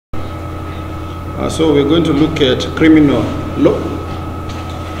So we're going to look at criminal law.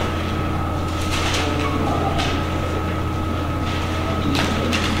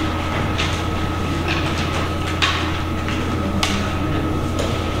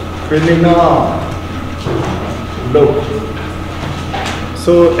 Criminal law.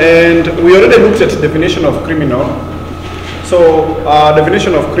 So, and we already looked at the definition of criminal. So,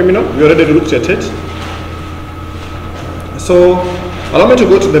 definition of criminal, we already looked at it. So, allow me to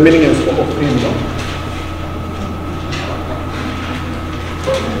go to the meaning and scope of criminal.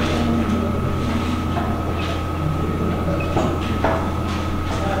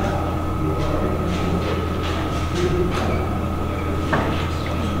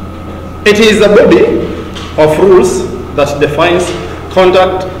 It is a body of rules that defines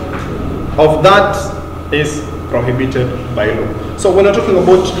conduct of that is prohibited by law. So when we're talking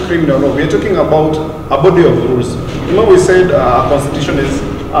about criminal law, we're talking about a body of rules. Remember we said constitution is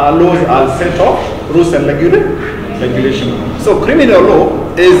laws are set of rules and regulation. So criminal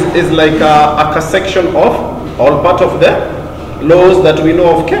law is like a section of all part of the laws that we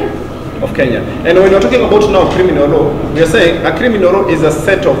know of Kenya. And when we're talking about now criminal law, we are saying a criminal law is a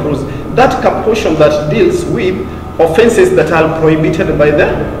set of rules. That portion that deals with offenses that are prohibited by the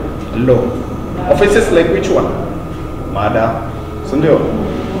law. Offenses like which one? Murder. Sundio.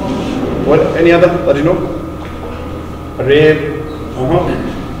 What? Any other that you know? Rape. Rape.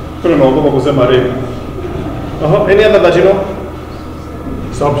 Any other that you know?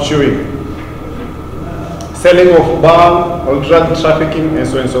 Stop chewing. Selling of bang or drug trafficking and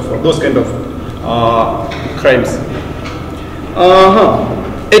so on and so forth. Those kind of crimes.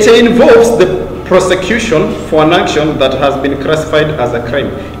 It involves the prosecution for an action that has been classified as a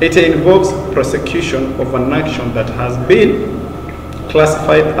crime. It involves prosecution of an action that has been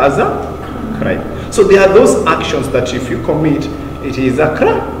classified as a crime. So there are those actions that if you commit, it is a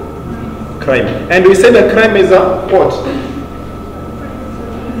crime. And we said a crime is a what?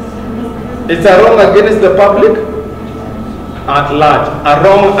 It's a wrong against the public at large. A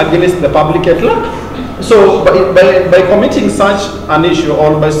wrong against the public at large. So by committing such an issue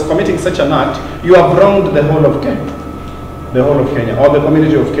or by committing such an act, you have wronged the whole of Kenya. The whole of Kenya, or the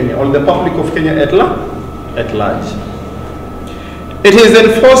community of Kenya, or the public of Kenya at large. It is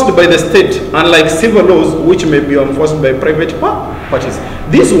enforced by the state, unlike civil laws which may be enforced by private parties.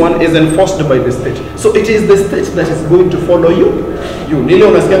 This one is enforced by the state. So it is the state that is going to follow you. Nile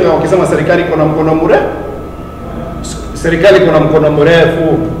unasikianga wakisema serikali kuna mkono mrefu. Serikali kuna mkono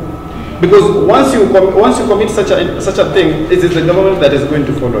mrefu. Because once you commit such a thing, it is the government that is going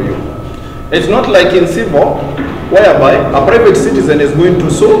to follow you. It's not like in civil, whereby a private citizen is going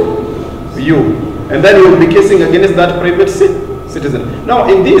to sue you, and then you will be casing against that private citizen. Now,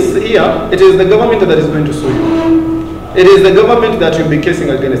 in this here, it is the government that is going to sue you. It is the government that you'll be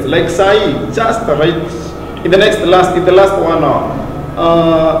casing against. Like Sai, just right in the last 1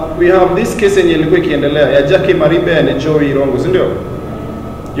 hour, we have this case in Yelikuki and ya Jackie Maribe and Joey Rongo, isn't it?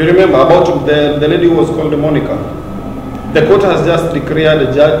 You remember about the lady who was called Monica. The court has just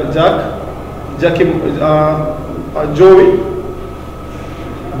declared Joey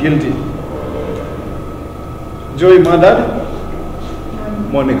guilty. Joey murdered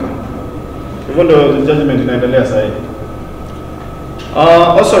Monica. Even though the judgment inaendelea sahi.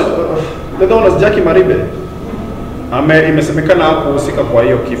 Also, the other one was Jackie Maribe. Imesemekana hakuhusika kwa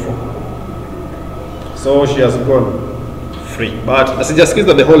hiyo kifo. So she has gone free. But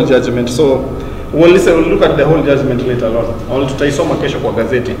asijasikiza the whole judgment. So we'll look at the whole judgment later on. Tutaisoma kesho kwa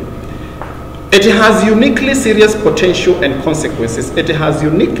gazeti. It has uniquely serious potential and consequences. It has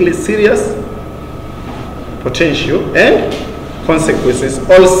uniquely serious potential and consequences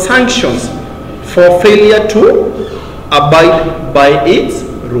or sanctions for failure to abide by its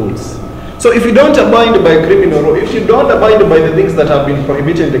rules. So if you don't abide by criminal law, if you don't abide by the things that have been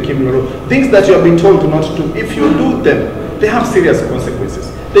prohibited in the criminal law, things that you have been told not to do, if you do them, they have serious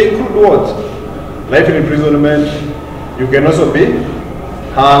consequences. They include what? Life in imprisonment. You can also be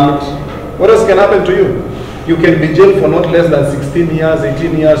hanged. What else can happen to you? You can be jailed for not less than 16 years,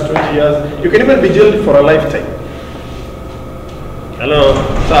 18 years, 20 years. You can even be jailed for a lifetime. Hello,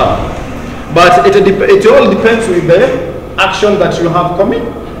 sir. But it all depends with the action that you have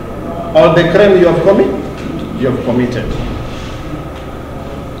committed or the crime you have committed.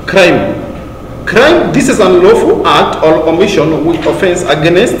 Crime, this is an unlawful act or omission which offends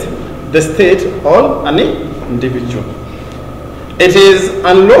against the state or an individual. It is an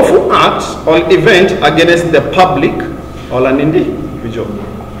unlawful act or event against the public or an individual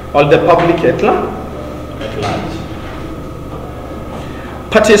or the public at large.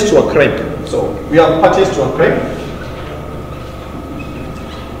 Parties to a crime. So we have parties to a crime.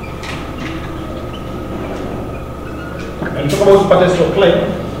 When we talk about parties to a claim,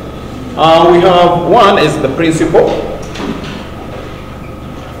 we have one is the principal.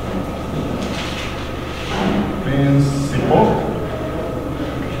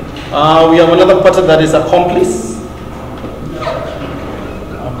 We have another party that is accomplice.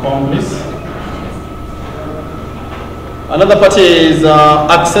 Another party is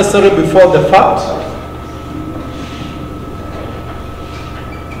accessory before the fact.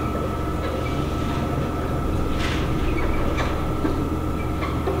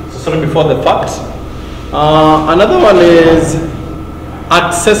 Accessory before the fact. Another one is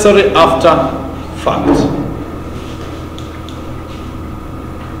accessory after fact.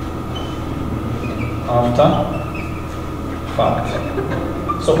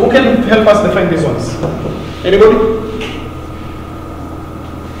 So who can help us define these ones? Anybody?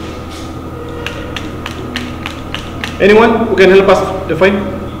 Anyone who can help us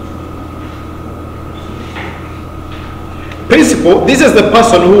define? Principal, this is the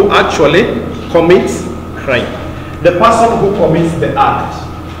person who actually commits crime. The person who commits the act.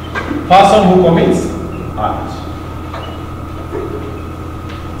 Person who commits act.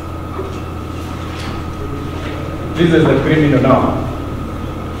 This is the criminal now.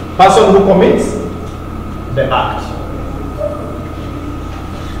 Person who commits the act.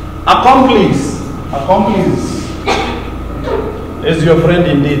 Accomplice. Accomplice is your friend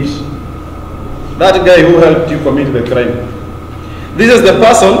indeed. That guy who helped you commit the crime. This is the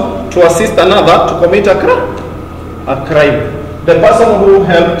person to assist another to commit a crime. The person who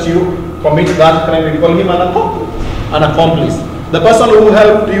helped you commit that crime, we call him an accomplice. The person who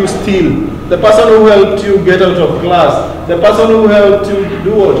helped you steal. The person who helped you get out of class. The person who helped you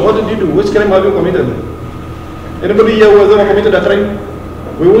do what? What did you do? Which crime have you committed? Anybody here who has ever committed a crime?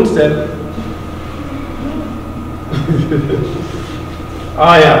 We won't tell.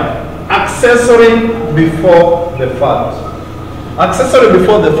 Yeah. Accessory before the fact. Accessory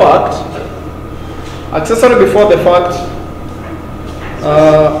before the fact. Accessory before the fact.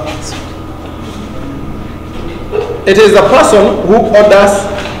 It is a person who orders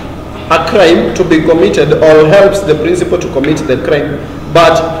a crime to be committed or helps the principal to commit the crime,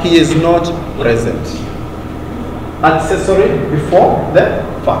 but he is not present. Accessory before the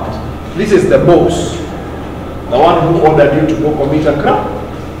fact. This is the boss, the one who ordered you to go commit a crime.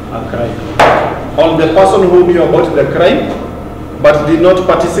 Or the person who knew about the crime but did not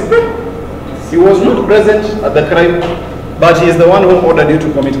participate. He was not present at the crime, but he is the one who ordered you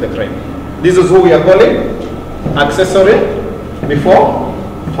to commit the crime. This is who we are calling accessory before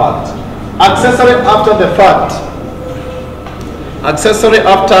fact. Accessory after the fact. Accessory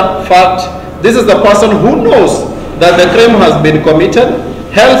after fact. This is the person who knows that the crime has been committed,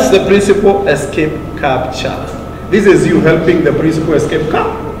 helps the principal escape capture. This is you helping the principal escape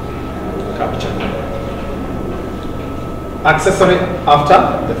capture. Accessory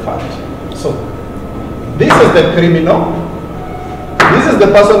after the fact. So, this is the criminal. This is the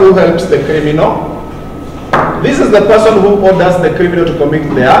person who helps the criminal. This is the person who orders the criminal to commit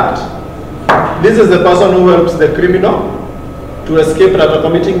the act. This is the person who helps the criminal to escape after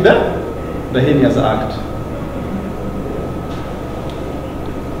committing the heinous act.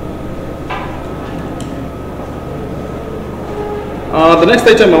 The next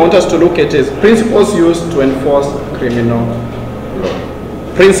item I want us to look at is principles used to enforce criminal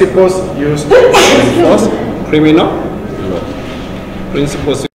law. Principles used to enforce criminal law. Principles